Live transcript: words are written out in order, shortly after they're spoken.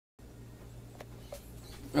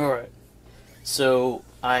Alright. So,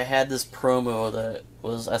 I had this promo that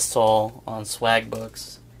I saw on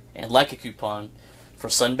Swagbucks and like a coupon for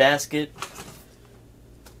SunBasket,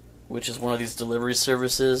 which is one of these delivery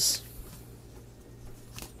services.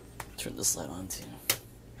 Turn this light on too.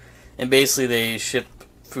 And basically they ship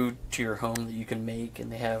food to your home that you can make,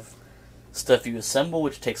 and they have stuff you assemble,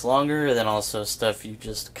 which takes longer, and then also stuff you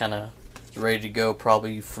just kind of ready to go,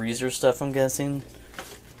 probably freezer stuff, I'm guessing,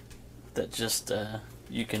 that just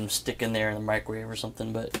you can stick in there in the microwave or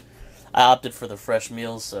something. But I opted for the fresh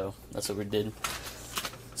meals, so that's what we did.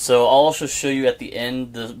 So I'll also show you at the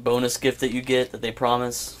end the bonus gift that you get that they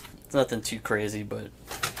promise. It's nothing too crazy, but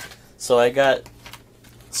so I got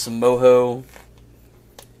some Mojo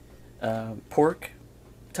pork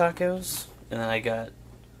tacos, and then I got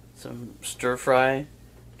some stir-fry,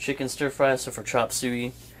 chicken stir-fry, so for chop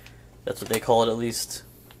suey. That's what they call it, at least.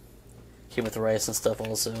 Came with rice and stuff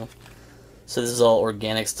also. So this is all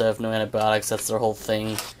organic stuff, no antibiotics, that's their whole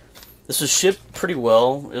thing. This was shipped pretty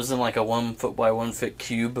well. It was in like a 1 foot by 1 foot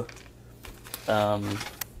cube. Here's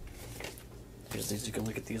these, you can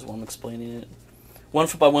look at these while I'm explaining it. 1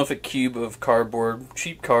 foot by 1 foot cube of cardboard,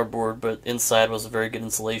 cheap cardboard, but inside was a very good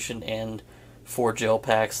insulation, and 4 gel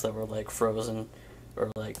packs that were like frozen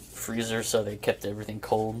or like freezer, so they kept everything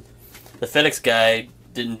cold. The FedEx guy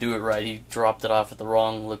didn't do it right. He dropped it off at the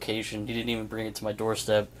wrong location. He didn't even bring it to my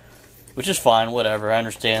doorstep, which is fine, whatever. I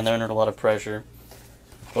understand they're under a lot of pressure,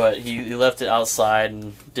 but he left it outside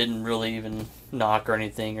and didn't really even knock or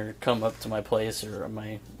anything or come up to my place or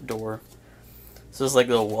my door. So it's like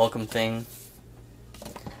a little welcome thing,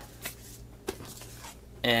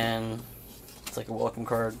 and it's like a welcome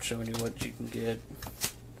card showing you what you can get.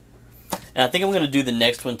 And I think I'm going to do the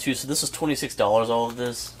next one too. So this was $26, all of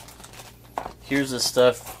this. Here's the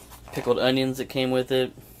stuff, pickled onions that came with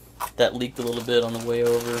it. That leaked a little bit on the way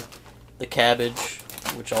over. The cabbage,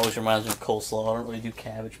 which always reminds me of coleslaw. I don't really do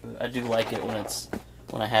cabbage, but I do like it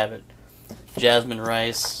when I have it. Jasmine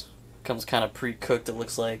rice, comes kind of pre-cooked, it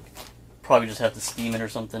looks like. Probably just have to steam it or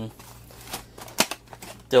something.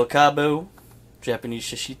 Del Cabo, Japanese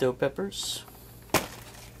shishito peppers.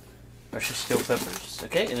 Or shishito peppers.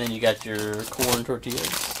 Okay, and then you got your corn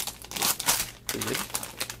tortillas. Pretty good.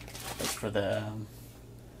 That's for the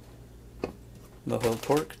Mojo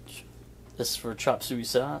pork. This is for chop suey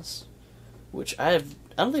sauce, which I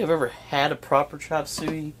don't think I've ever had a proper chop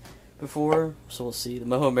suey before, so we'll see. The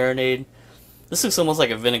Mojo marinade. This looks almost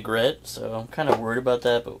like a vinaigrette, so I'm kind of worried about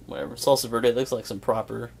that, but whatever. Salsa verde looks like some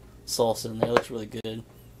proper salsa in there. It looks really good.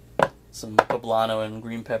 Some poblano and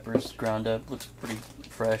green peppers ground up. Looks pretty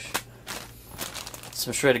fresh.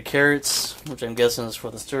 Some shredded carrots, which I'm guessing is for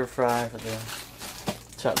the stir fry, for the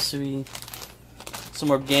chop suey. Some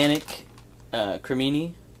organic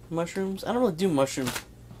cremini mushrooms. I don't really do mushrooms,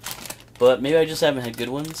 but maybe I just haven't had good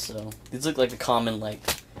ones. So these look like the common, like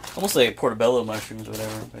almost like portobello mushrooms or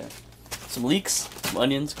whatever. But some leeks, some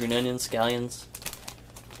onions, green onions, scallions.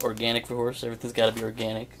 Organic, of course. Everything's got to be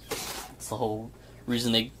organic. That's the whole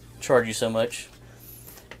reason they charge you so much.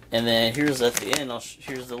 And then here's at the end,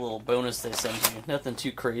 here's the little bonus they send you. Nothing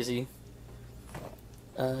too crazy.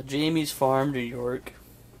 Jamie's Farm, New York.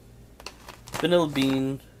 Vanilla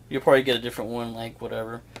bean. You'll probably get a different one, like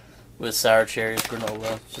whatever, with sour cherries,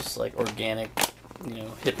 granola. Just like organic, you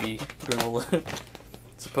know, hippie granola.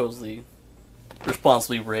 Supposedly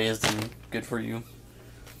responsibly raised and good for you.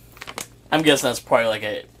 I'm guessing that's probably like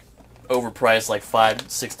a overpriced, like $5,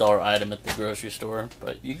 $6 item at the grocery store,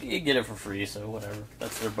 but you get it for free, so whatever.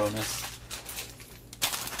 That's their bonus.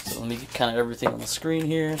 So let me get kind of everything on the screen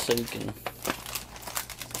here so you can,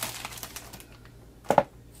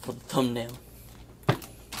 for the thumbnail. Let's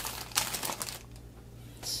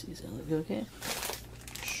see, does that look okay?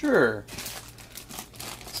 Sure.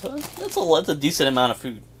 So that's a decent amount of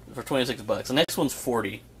food for $26. The next one's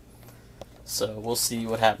 $40. So we'll see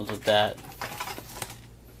what happens with that.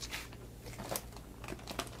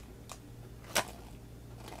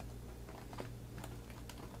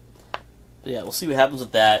 But yeah, we'll see what happens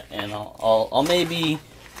with that, and I'll maybe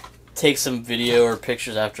take some video or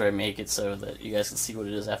pictures after I make it so that you guys can see what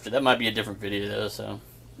it is after. That might be a different video though, so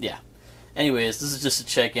yeah. Anyways, this is just a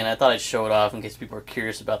check-in. I thought I'd show it off in case people are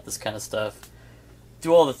curious about this kind of stuff.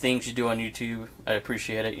 Do all the things you do on YouTube. I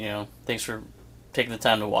appreciate it, you know. Thanks for taking the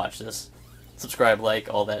time to watch this. Subscribe,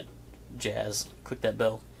 like, all that jazz. Click that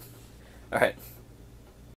bell. Alright.